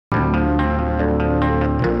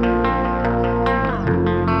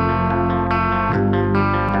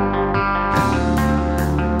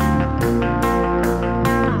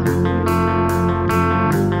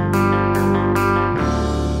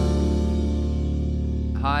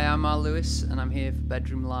Hi, I'm Al Lewis and I'm here for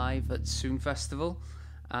Bedroom Live at Soon Festival,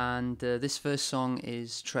 and this first song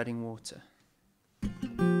is Treading Water.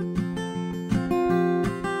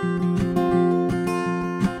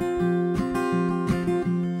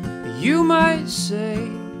 You might say,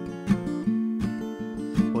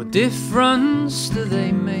 what difference do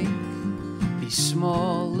they make, these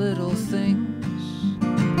small little things?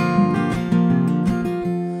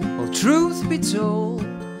 Well, truth be told,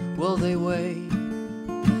 well, they weigh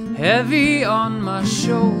heavy on my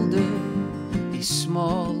shoulder, these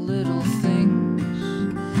small little things,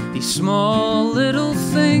 these small little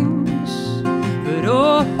things. But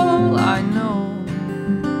all I know,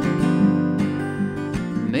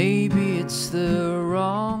 maybe it's the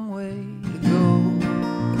wrong way to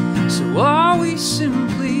go. So are we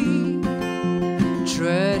simply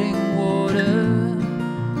treading water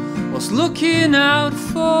whilst looking out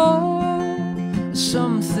for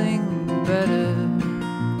something better?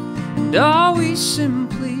 And are we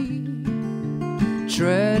simply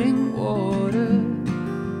treading water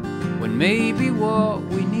when maybe what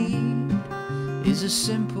we need is a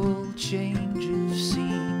simple change of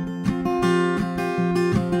scene?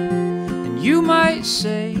 And you might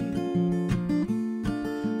say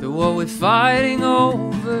that what we're fighting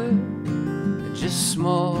over are just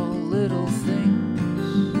small little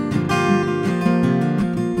things.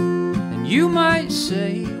 And you might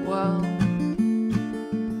say, well,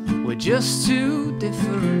 we're just too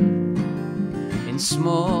different in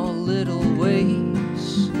small little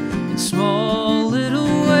ways, in small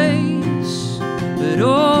little ways. But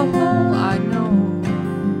all I know,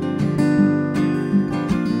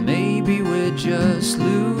 maybe we're just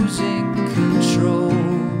losing control.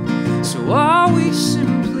 So are we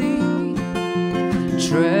simply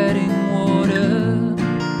treading water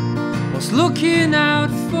whilst looking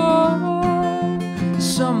out for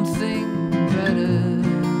something better?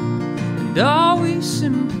 And are we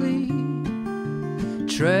simply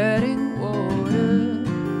treading water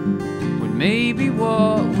when maybe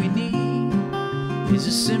what we need is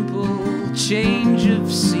a simple change of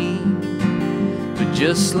scene? But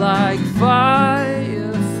just like fireflies,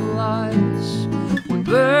 we're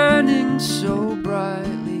burning so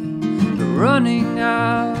brightly, but running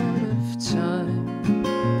out of time.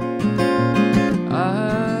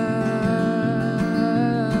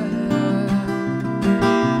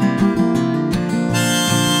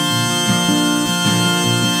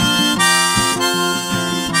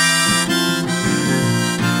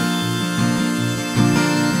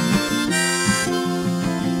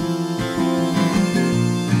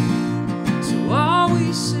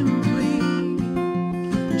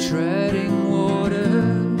 Treading water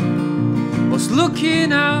whilst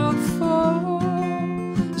looking out for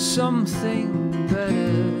something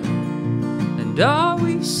better? And are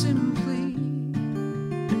we simply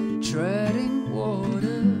treading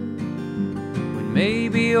water when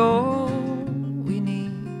maybe all we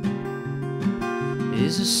need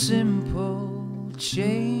is a simple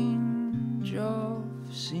change of